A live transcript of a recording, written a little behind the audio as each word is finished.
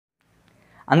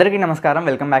అందరికీ నమస్కారం.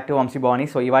 Welcome back to Vamsi Bhavani.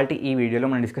 So ఇవాల్టి ఈ వీడియోలో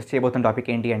మనం డిస్కస్ చేయబోతున్న టాపిక్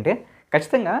ఏంటి అంటే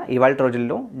ఖచ్చితంగా ఇవాల్టి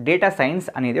రోజుల్లో డేటా సైన్స్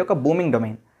అనేది ఒక బూమింగ్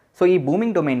డొమైన్. సో ఈ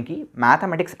బూమింగ్ డొమైన్కి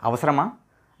మ్యాథమెటిక్స్ అవసరమా?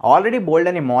 ఆల్రెడీ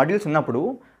బోల్డ్ అనే మాడ్యూల్స్ ఉన్నప్పుడు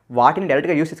వాటిని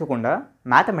డైరెక్ట్గా యూస్ చేసుకోకుండా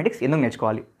మ్యాథమెటిక్స్ ఎందుకు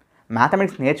నేర్చుకోవాలి?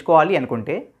 మ్యాథమెటిక్స్ నేర్చుకోవాలి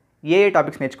అనుకుంటే ఏ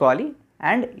టాపిక్స్ నేర్చుకోవాలి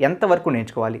అండ్ ఎంతవరకు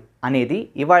నేర్చుకోవాలి అనేది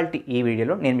ఇవాల్టి ఈ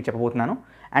వీడియోలో నేను మీకు చెప్పబోతున్నాను.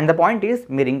 అండ్ ద పాయింట్ ఈజ్,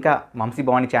 మీరు ఇంకా వంశీ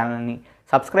భవాని ఛానల్ని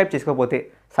సబ్స్క్రైబ్ చేసుకోకపోతే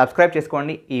సబ్స్క్రైబ్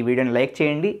చేసుకోండి, ఈ వీడియోని లైక్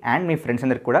చేయండి అండ్ మీ ఫ్రెండ్స్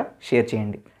అందరికి కూడా షేర్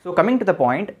చేయండి. So coming to the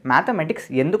point, mathematics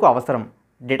ఎందుకు అవసరం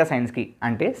డేటా సైన్స్కి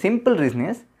అంటే సింపుల్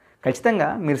రీజనెస్. ఖచ్చితంగా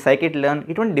మీరు సైకిట్ లెర్న్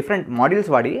ఇటువంటి డిఫరెంట్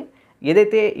మాడ్యూల్స్ వాడి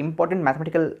ఏదైతే ఇంపార్టెంట్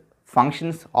మ్యాథమెటికల్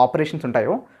ఫంక్షన్స్ ఆపరేషన్స్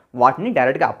ఉంటాయో వాటిని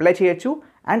డైరెక్ట్గా అప్లై చేయొచ్చు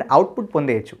అండ్ అవుట్పుట్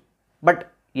పొందేయచ్చు. బట్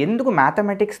ఎందుకు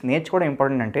మ్యాథమెటిక్స్ నేర్చుకోవడం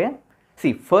ఇంపార్టెంట్ అంటే,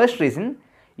 ఫస్ట్ రీజన్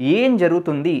ఏం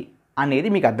జరుగుతుంది అనేది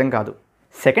మీకు అర్థం కాదు.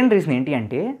 సెకండ్ రీజన్ ఏంటి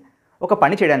అంటే, ఒక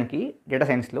పని చేయడానికి డేటా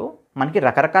సైన్స్లో మనకి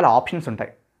రకరకాల ఆప్షన్స్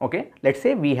ఉంటాయి. Okay, let's say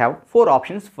we have 4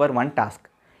 options for 1 task.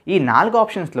 ఈ 4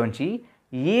 ఆప్షన్స్లోంచి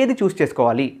ఏది చూస్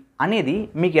చేసుకోవాలి అనేది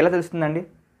మీకు ఎలా తెలుస్తుందండి?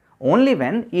 ఓన్లీ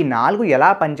వెన్ ఈ 4 ఎలా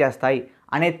పనిచేస్తాయి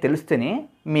అనేది తెలిస్తేనే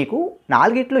మీకు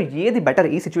 4ట్లో ఏది బెటర్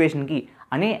ఈ సిచ్యువేషన్కి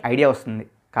అనే ఐడియా వస్తుంది.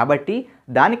 కాబట్టి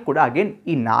దానికి కూడా అగైన్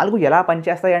ఈ 4 ఎలా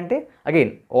పనిచేస్తాయి అంటే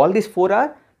again all these 4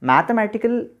 are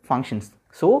mathematical functions.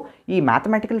 So ఈ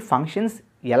మ్యాథమెటికల్ ఫంక్షన్స్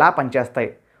ఎలా పనిచేస్తాయి,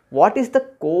 what is the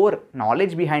core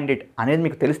knowledge behind it అనేది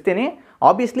మీకు తెలిస్తేనే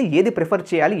ఆబ్వియస్లీ ఏది ప్రిఫర్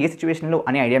చేయాలి ఏ సిచ్యువేషన్లో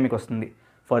అనే ఐడియా మీకు వస్తుంది.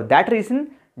 ఫర్ దాట్ రీజన్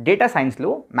డేటా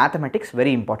సైన్స్లో mathematics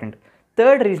very important.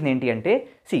 Third reason ఏంటి అంటే,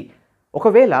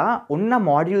 ఒకవేళ ఉన్న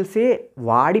మాడ్యూల్సే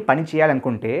వాడి పని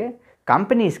చేయాలనుకుంటే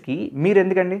కంపెనీస్కి మీరు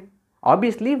ఎందుకండి?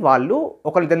 ఆబ్వియస్లీ వాళ్ళు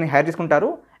ఒకరిద్దరిని హైర్ చేసుకుంటారు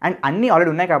అండ్ అన్నీ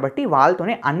ఆల్రెడీ ఉన్నాయి కాబట్టి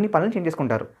వాళ్ళతోనే అన్ని పనులు చేంజ్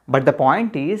చేసుకుంటారు. బట్ ద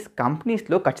పాయింట్ ఈజ్,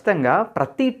 కంపెనీస్లో ఖచ్చితంగా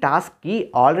ప్రతి టాస్క్కి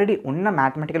ఆల్రెడీ ఉన్న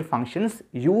మ్యాథమెటికల్ ఫంక్షన్స్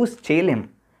యూజ్ చేయలేం.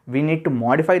 We need to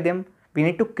modify them, we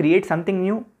need to create something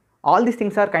new. All these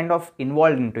things are kind of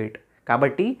involved in to it.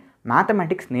 కాబట్టి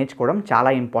మ్యాథమెటిక్స్ నేర్చుకోవడం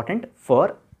చాలా important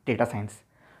for data science.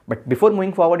 But before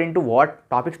moving forward in to what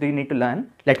topics do you need to learn,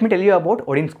 let me tell you about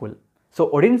Odin school. So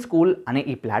Odin school అనే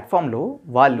ఈ ప్లాట్ఫామ్లో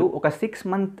వాళ్ళు ఒక 6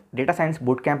 month data science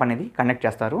boot camp అనేది conduct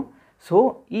చేస్తారు. So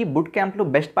ఈ boot క్యాంప్లో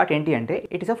best part ఏంటి అంటే,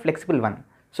 it is a flexible one.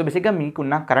 So బేసిక్గా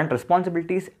మీకున్న కరెంట్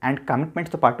రెస్పాన్సిబిలిటీస్ అండ్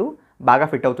కమిట్మెంట్స్తో పాటు బాగా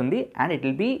ఫిట్ అవుతుంది and it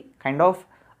will be kind of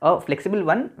a flexible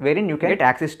one wear in you can get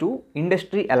access to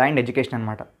industry aligned education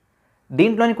అనమాట.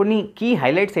 దీంట్లోని కొన్ని కీ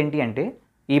హైలైట్స్ ఏంటి అంటే,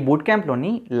 ఈ బూట్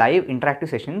క్యాంప్లోని లైవ్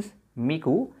ఇంటరాక్టివ్ సెషన్స్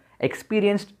మీకు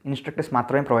ఎక్స్పీరియన్స్డ్ ఇన్స్ట్రక్టర్స్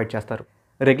మాత్రమే ప్రొవైడ్ చేస్తారు.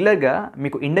 రెగ్యులర్గా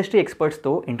మీకు ఇండస్ట్రీ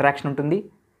ఎక్స్పర్ట్స్తో ఇంటరాక్షన్ ఉంటుంది.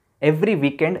 ఎవ్రీ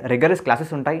వీకెండ్ రెగ్యులర్స్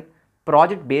క్లాసెస్ ఉంటాయి.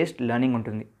 ప్రాజెక్ట్ బేస్డ్ లెర్నింగ్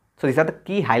ఉంటుంది. So these are the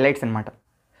key highlights అనమాట.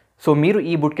 సో మీరు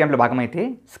ఈ బూట్ క్యాంప్లో భాగమైతే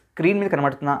స్క్రీన్ మీద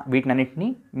కనబడుతున్న వీటినన్నింటినీ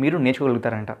మీరు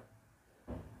నేర్చుకోగలుగుతారంట.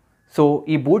 సో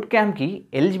ఈ బూట్ క్యాంప్కి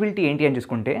ఎలిజిబిలిటీ ఏంటి అని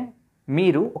చూసుకుంటే,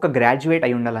 మీరు ఒక గ్రాడ్యుయేట్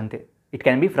అయి ఉండాలంతే. It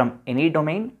can be from any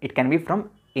domain, it can be from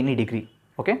any degree.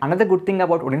 Okay, another good thing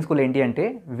about Odin school ఏంటి అంటే,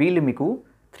 వీళ్ళు మీకు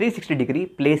 360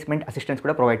 ప్లేస్మెంట్ అసిస్టెన్స్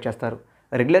కూడా ప్రొవైడ్ చేస్తారు.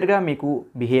 రెగ్యులర్గా మీకు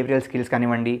బిహేవియరల్ స్కిల్స్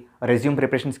కానివ్వండి, రెజ్యూమ్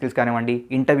ప్రిపరేషన్ స్కిల్స్ కానివ్వండి,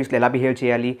 ఇంటర్వ్యూస్లో ఎలా బిహేవ్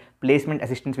చేయాలి, ప్లేస్మెంట్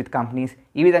అసిస్టెన్స్ విత్ కంపెనీస్,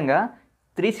 ఈ విధంగా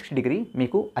 360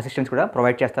 మీకు అసిస్టెన్స్ కూడా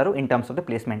ప్రొవైడ్ చేస్తారు in terms of the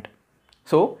placement.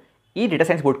 So ఈ డేటా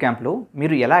సైన్స్ బూట్ క్యాంప్లో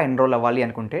మీరు ఎలా ఎన్రోల్ అవ్వాలి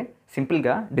అనుకుంటే,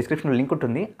 సింపుల్గా డిస్క్రిప్షన్లో లింక్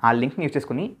ఉంటుంది. ఆ లింక్ని యూజ్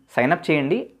చేసుకుని సైన్అప్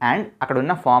చేయండి అండ్ అక్కడ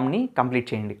ఉన్న ఫామ్ని కంప్లీట్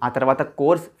చేయండి. ఆ తర్వాత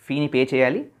కోర్స్ ఫీని పే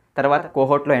చేయాలి, తర్వాత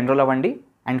కోహోర్ట్లో ఎన్రోల్ అవ్వండి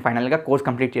అండ్ ఫైనల్గా కోర్స్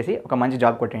కంప్లీట్ చేసి ఒక మంచి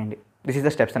జాబ్ కొట్టేయండి. దిస్ ఈస్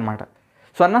ద స్టెప్స్ అనమాట.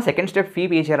 సో అన్న సెకండ్ స్టెప్ ఫీ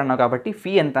పే చేయాలన్నావు కాబట్టి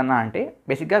ఫీ ఎంత అన్నా అంటే,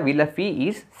 బేసిక్గా వీళ్ళ ఫీ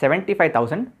ఈజ్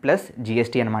 75,000 ప్లస్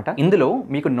GST అనమాట. ఇందులో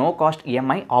మీకు నో కాస్ట్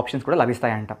EMI ఆప్షన్స్ కూడా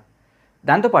లభిస్తాయంట.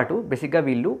 దాంతోపాటు బేసిక్గా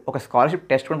వీళ్ళు ఒక స్కాలర్షిప్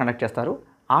టెస్ట్ కూడా కండక్ట్ చేస్తారు.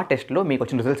 ఆ టెస్ట్లో మీకు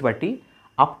వచ్చిన రిజల్ట్స్ బట్టి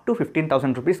అప్ టు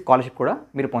 15,000 రూపీస్ స్కాలర్షిప్ కూడా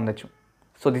మీరు పొందొచ్చు.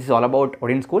 So this is all about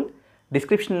Odin school.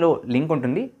 డిస్క్రిప్షన్లో లింక్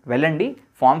ఉంటుంది, వెళ్ళండి,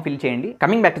 ఫామ్ ఫిల్ చేయండి.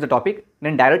 Coming back to the topic,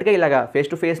 నేను డైరెక్ట్గా ఇలాగా ఫేస్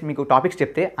టు ఫేస్ మీకు టాపిక్స్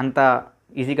చెప్తే అంత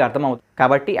ఈజీగా అర్థమవుతుంది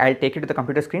కాబట్టి I take it to the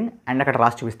computer screen and అక్కడ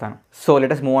రాసి చూపిస్తాను. So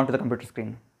let us move on to the computer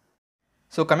screen.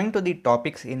 So coming to the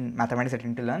topics in mathematics that you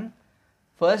need to learn.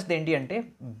 First ఏంటి అంటే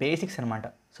బేసిక్స్ అనమాట.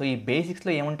 So ఈ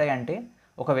బేసిక్స్లో ఏముంటాయి అంటే,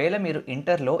 ఒకవేళ మీరు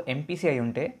ఇంటర్లో MPC అయి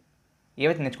ఉంటే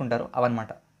ఏవైతే నేర్చుకుంటారో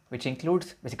అవన్నమాట, విచ్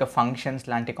ఇంక్లూడ్స్ బేసిక్గా ఫంక్షన్స్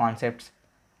లాంటి కాన్సెప్ట్స్,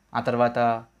 ఆ తర్వాత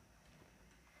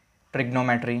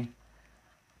ట్రిగ్నోమెట్రీ.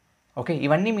 ఓకే,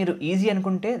 ఇవన్నీ మీరు ఈజీ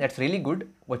అనుకుంటే దట్స్ రియలీ గుడ్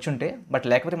వచ్చుంటే, బట్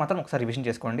లేకపోతే మాత్రం ఒకసారి రివిజన్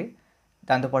చేసుకోండి.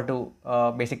 దాంతోపాటు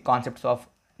basic concepts of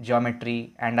geometry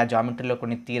and ఆ జామెట్రీలో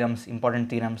కొన్ని థీరమ్స్, ఇంపార్టెంట్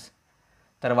థీరమ్స్,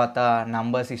 తర్వాత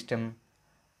నంబర్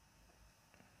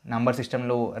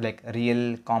సిస్టంలో like real,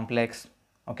 complex.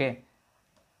 Okay,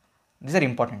 these are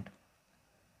important.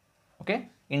 Okay,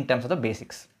 in terms of the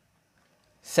basics.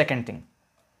 Second thing,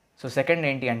 so second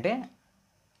ఏంటి అంటే,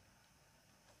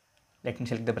 let me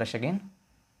select the brush again.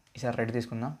 ఈసారి red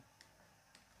తీసుకుందాం.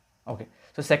 Okay,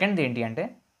 so సెకండ్ది ఏంటి అంటే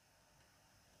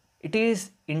it is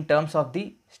in terms of the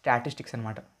statistics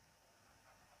అనమాట.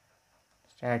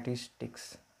 Statistics.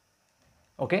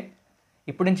 Okay,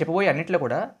 ఇప్పుడు నేను చెప్పబోయే అన్నింటిలో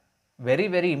కూడా వెరీ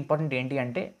వెరీ ఇంపార్టెంట్ ఏంటి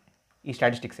అంటే ఈ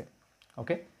స్టాటిస్టిక్సే.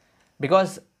 Okay,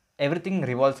 because everything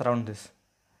revolves around this.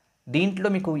 దీంట్లో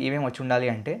మీకు ఏమేమి వచ్చి ఉండాలి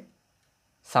అంటే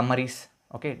సమ్మరీస్,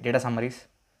 ఓకే, డేటా సమ్మరీస్,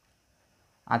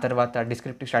 ఆ తర్వాత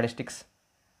descriptive statistics,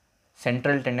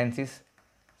 central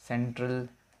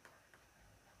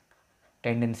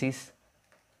tendencies,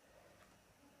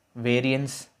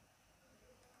 variance.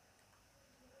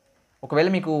 ఒకవేళ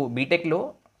మీకు బీటెక్లో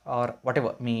are what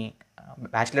ever me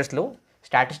బ్యాచిలర్స్లో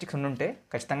statistics ఉండుంటే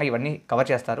ఖచ్చితంగా ఇవన్నీ కవర్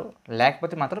చేస్తారు,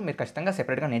 లేకపోతే మాత్రం మీరు ఖచ్చితంగా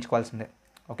సెపరేట్గా నేర్చుకోవాల్సిందే.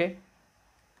 Okay,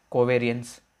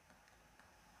 covariance,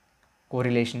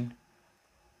 correlation,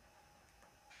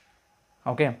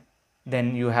 okay, then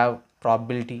you have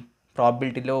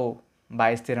ప్రాబిలిటీలో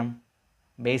base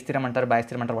స్థిరం అంటారు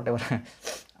వాట్ ఎవర్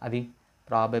అది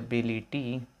probability.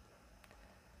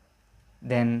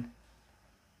 Then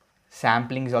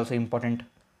sampling is also important.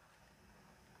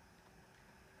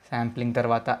 Sampling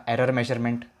తర్వాత ఎర్రర్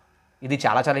మెజర్మెంట్, ఇది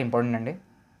చాలా చాలా ఇంపార్టెంట్ అండి.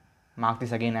 Mark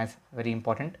this again as very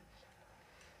important.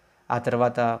 ఆ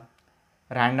తర్వాత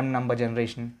random number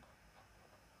generation.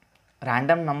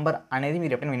 Random number అనేది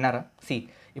మీరు ఎప్పుడైనా విన్నారా?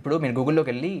 ఇప్పుడు మీరు గూగుల్లోకి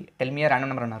వెళ్ళి టెల్ మీ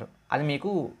ర్యాండమ్ నెంబర్ అన్నారు, అది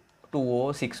మీకు 2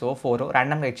 6 4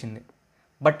 ర్యాండమ్గా ఇచ్చింది.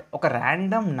 బట్ ఒక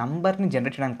ర్యాండమ్ నంబర్ని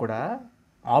జనరేట్ చేయడానికి కూడా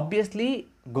ఆబ్వియస్లీ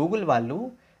గూగుల్ వాళ్ళు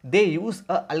దే యూస్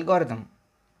అల్గారిథం.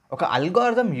 ఒక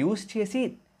అల్గారిథం యూస్ చేసి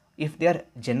if they are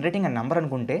generating a number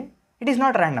అనుకుంటే it is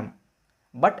not random,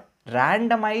 but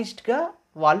ర్యాండమైజ్డ్గా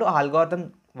వాళ్ళు ఆ అల్గారిథం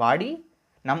వాడి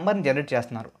నంబర్ని జనరేట్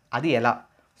చేస్తున్నారు. అది ఎలా?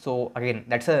 So again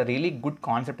that's a really good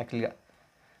concept యాక్చువల్గా.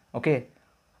 Okay,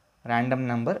 random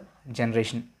number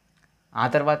generation. ఆ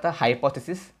తర్వాత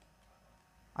హైపోథెసిస్,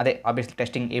 అదే ఆబ్వియస్లీ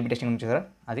టెస్టింగ్, ఏబి టెస్టింగ్ నుంచి చూసారా,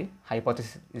 అది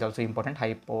hypothesis is also important.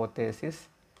 Hypothesis.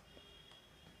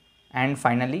 And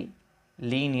finally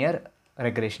linear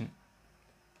regression.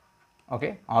 Okay,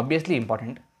 obviously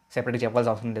important, సెపరేట్గా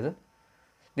చెప్పాల్సిన అవసరం లేదు.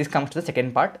 This comes to the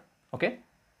second part. Okay,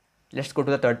 let's go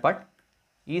to the third part.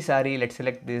 ఈసారి let's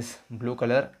select this blue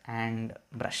colour and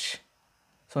brush.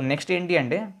 So next ఏంటి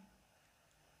అంటే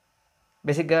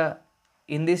బేసిక్గా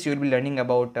in this you will be learning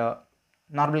about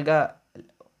నార్మల్గా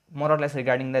more or less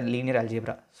regarding the linear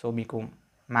algebra. So మీకు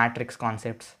matrix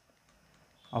concepts,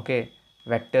 okay,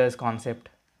 vectors concept,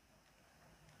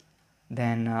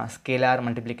 then scalar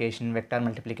multiplication, vector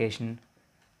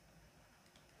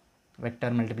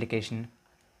multiplication,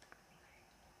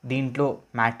 దీంట్లో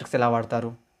matrix ఎలా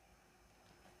వాడతారు,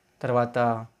 తర్వాత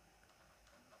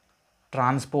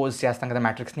transpose చేస్తాం కదా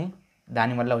మ్యాట్రిక్స్ని,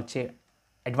 దానివల్ల వచ్చే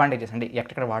అడ్వాంటేజెస్ అంటే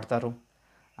ఎక్కడెక్కడ వాడతారు,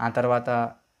 ఆ తర్వాత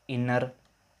inner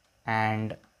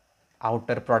and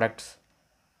outer products,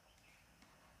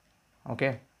 okay,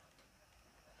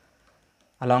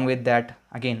 along with that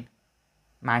again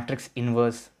matrix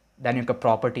inverse, దాని యొక్క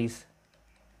ప్రాపర్టీస్.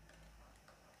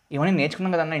 ఇవన్నీ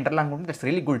నేర్చుకున్నాం కదన్నా ఇంటర్లో అనుకుంటే దట్స్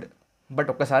రియలీ గుడ్, బట్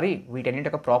ఒక్కసారి వీటన్నిటి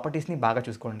యొక్క ప్రాపర్టీస్ని బాగా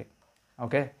చూసుకోండి.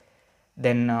 ఓకే,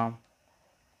 దెన్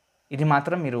ఇది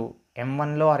మాత్రం మీరు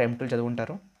M1లో ఆర్ M2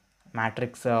 చదువుకుంటారు.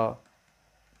 మ్యాట్రిక్స్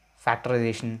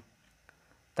ఫ్యాక్టరైజేషన్,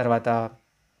 తర్వాత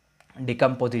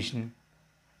డికంపోజిషన్,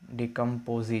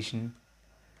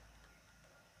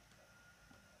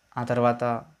 ఆ తర్వాత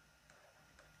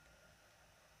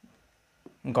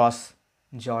gas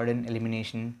Jordan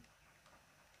elimination.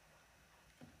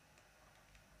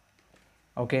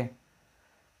 Okay,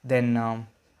 then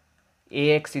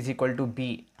AX = B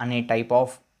అనే type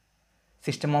of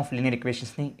system of linear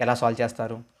ఈక్వేషన్స్ని ఎలా సాల్వ్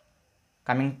చేస్తారు.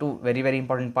 Coming to very very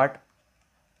important part,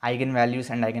 eigen values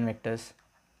and eigen vectors.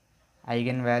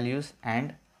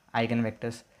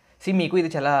 మీకు ఇది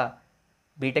చాలా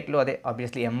బీటెక్లో అదే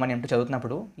ఆబ్వియస్లీ M1 M2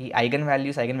 చదువుతున్నప్పుడు ఈ ఐగెన్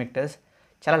వాల్యూస్ ఐగెన్ వెక్టర్స్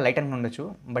చాలా లైట్ అనుకుని ఉండొచ్చు,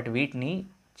 బట్ వీటిని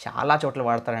చాలా చోట్ల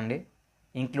వాడతారండి,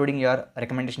 including your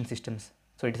recommendation systems.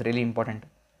 So it's really important.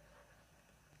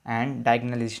 And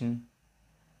డయాగ్నలైజేషన్,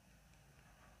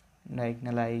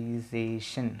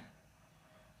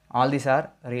 all these are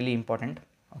really important.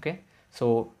 Okay, so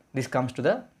this comes to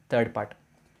the third part.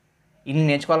 ఇన్ని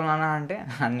నేర్చుకోవాలన్నా అంటే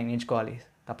అన్ని నేర్చుకోవాలి,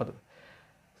 తప్పదు.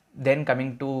 దెన్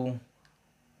కమింగ్ టు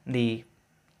ది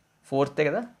ఫోర్తే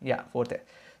కదా, ఫోర్తే.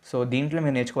 సో దీంట్లో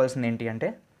మీరు నేర్చుకోవాల్సింది ఏంటి అంటే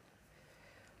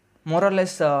more or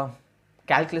less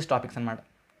calculus topics అనమాట,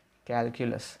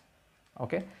 క్యాల్క్యులస్.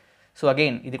 ఓకే, సో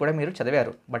అగైన్ ఇది కూడా మీరు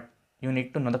చదివారు, but you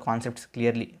need to know the concepts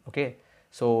clearly. Okay,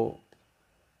 so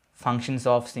functions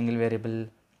of single variable,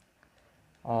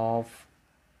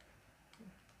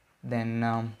 then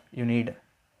you need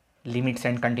limits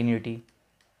and continuity,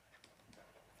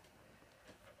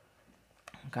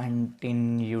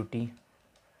 continuity,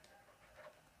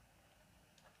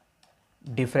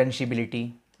 differentiability,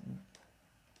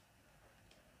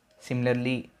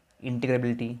 similarly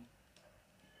integrability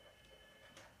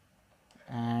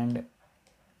and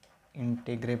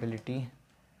integrability,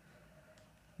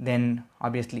 then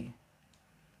obviously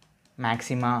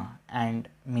maxima and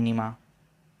minima,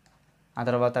 ఆ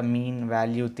తర్వాత mean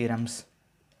value థిరమ్స్,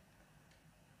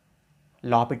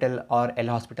 L'Hôpital R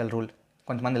L hospital rule,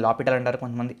 కొంతమంది L'Hôpital అంటారు,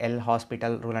 కొంతమంది L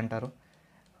hospital rule అంటారు,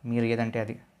 మీరు ఏదంటే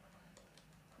అది.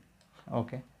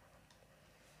 Okay,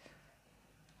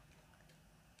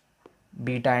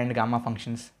 beta and gamma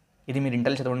functions, ఇది మీరు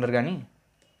ఇంటర్లో చదువుంటారు కానీ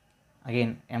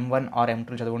again M1 are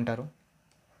M2 చదువుంటారు.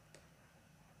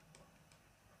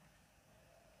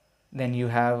 Then you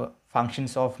have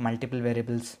functions of multiple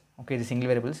variables. Okay, ఇది single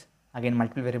variables, again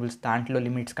multiple variables, దాంట్లో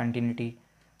లిమిట్స్, కంటిన్యూటీ,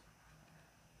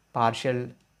 పార్షియల్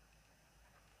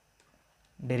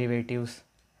డెరివేటివ్స్,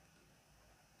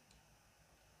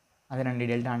 అదేనండి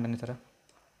డెల్టా అంటుంది సార్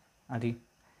అది.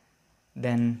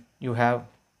 Then you have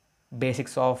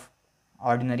basics of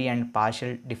ordinary and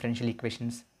partial differential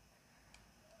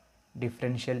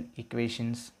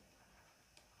equations,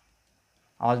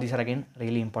 all these are again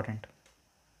really important.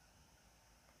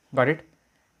 Got it?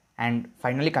 And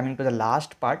finally coming to the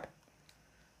last part,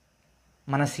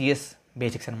 మన CS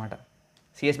basics అనమాట.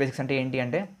 CS basics అంటే ఏంటి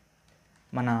అంటే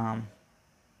మన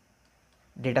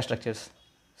data structures,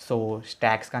 so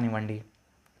stocks కానివ్వండి,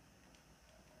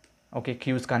 okay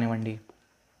cues కానివ్వండి,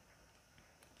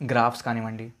 graphs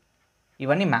కానివ్వండి,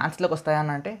 ఇవన్నీ మ్యాథ్స్లోకి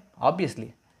వస్తాయని అంటే ఆబ్వియస్లీ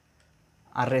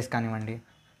అర్రేస్ కానివ్వండి,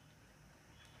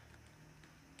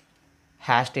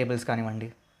 హ్యాష్ టేబుల్స్ కానివ్వండి,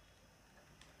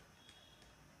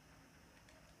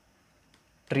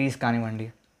 ట్రీస్ కానివ్వండి,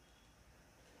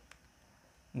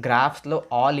 గ్రాఫ్స్లో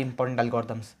ఆల్ ఇంపార్టెంట్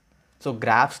అల్గోరిథమ్స్. సో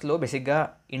గ్రాఫ్స్లో బేసిక్గా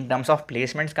ఇన్ టర్మ్స్ ఆఫ్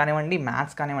ప్లేస్మెంట్స్ కానివ్వండి,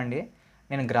 మ్యాథ్స్ కానివ్వండి,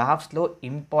 నేను గ్రాఫ్స్లో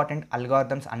ఇంపార్టెంట్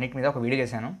అల్గోరిథమ్స్ అన్నిటి మీద ఒక వీడియో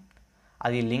చేశాను.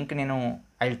 అది లింక్ నేను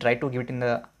I will try to give it in the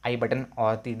I button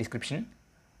are the description.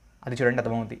 అది చూడండి,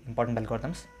 అర్థమవుతుంది ఇంపార్టెంట్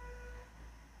అల్గోరిథమ్స్.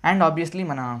 అండ్ ఆబ్వియస్లీ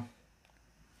మన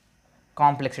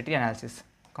కాంప్లెక్సిటీ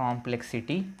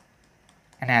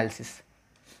అనాలిసిస్.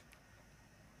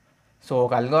 సో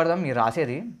ఒక అల్గోరిథం మీరు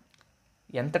రాసేది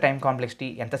ఎంత టైం కాంప్లెక్సిటీ,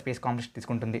 ఎంత స్పేస్ కాంప్లెక్సిటీ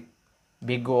తీసుకుంటుంది,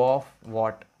 big O of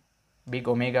what, big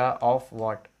omega of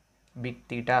what, big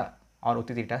theta are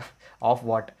ఉత్తి థీటా ఆఫ్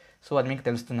వాట్. సో అది మీకు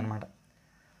తెలుస్తుంది అనమాట.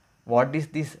 What is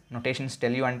this notations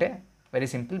tell you అంటే వెరీ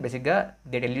సింపుల్, బేసిక్గా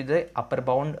they tell you the upper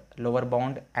bound, lower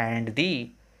bound and the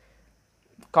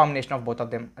combination of both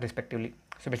of them respectively.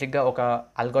 So బేసిక్గా ఒక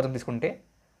algorithm తీసుకుంటే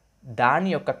దాని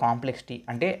యొక్క కాంప్లెక్సిటీ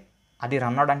అంటే అది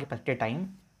రన్ అవడానికి పట్టే time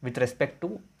with respect to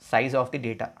size of the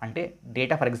data. అంటే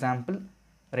డేటా ఫర్ ఎగ్జాంపుల్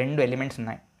 2 ఎలిమెంట్స్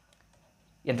ఉన్నాయి,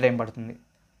 ఎంత టైం పడుతుంది,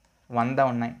 100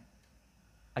 ఉన్నాయి,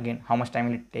 again how much time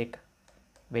will it take,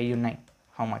 1000 ఉన్నాయి,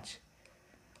 హౌ మచ్,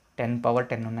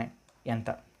 10^10 ఉన్నాయి, ఎంత.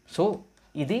 సో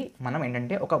ఇది మనం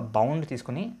ఏంటంటే ఒక బౌండ్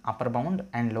తీసుకుని, upper bound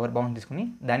and lower bound తీసుకుని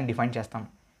దాన్ని డిఫైన్ చేస్తాం,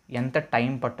 ఎంత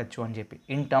టైం పట్టచ్చు అని చెప్పి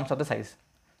in terms of the size.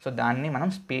 So దాన్ని మనం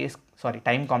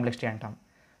టైం కాంప్లెక్సిటీ అంటాం.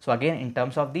 So again in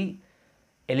terms of the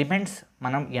elements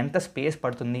మనం ఎంత స్పేస్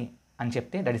పడుతుంది అని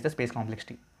చెప్తే that is the space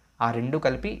complexity. ఆ రెండు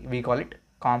కలిపి we call it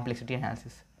complexity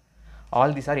analysis.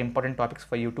 All these are important topics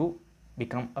for you to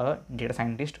become a data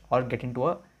scientist are get in to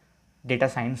a data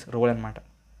science role అనమాట.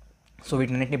 So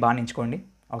వీటిన్నింటినీ బాగా ఎంచుకోండి.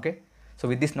 Okay, so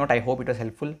with this note I hope it was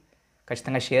helpful.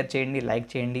 ఖచ్చితంగా share చేయండి, like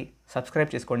చేయండి,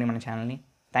 subscribe చేసుకోండి మన ఛానల్ని.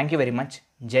 Thank you very much.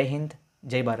 జై హింద్,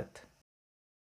 జై భారత్.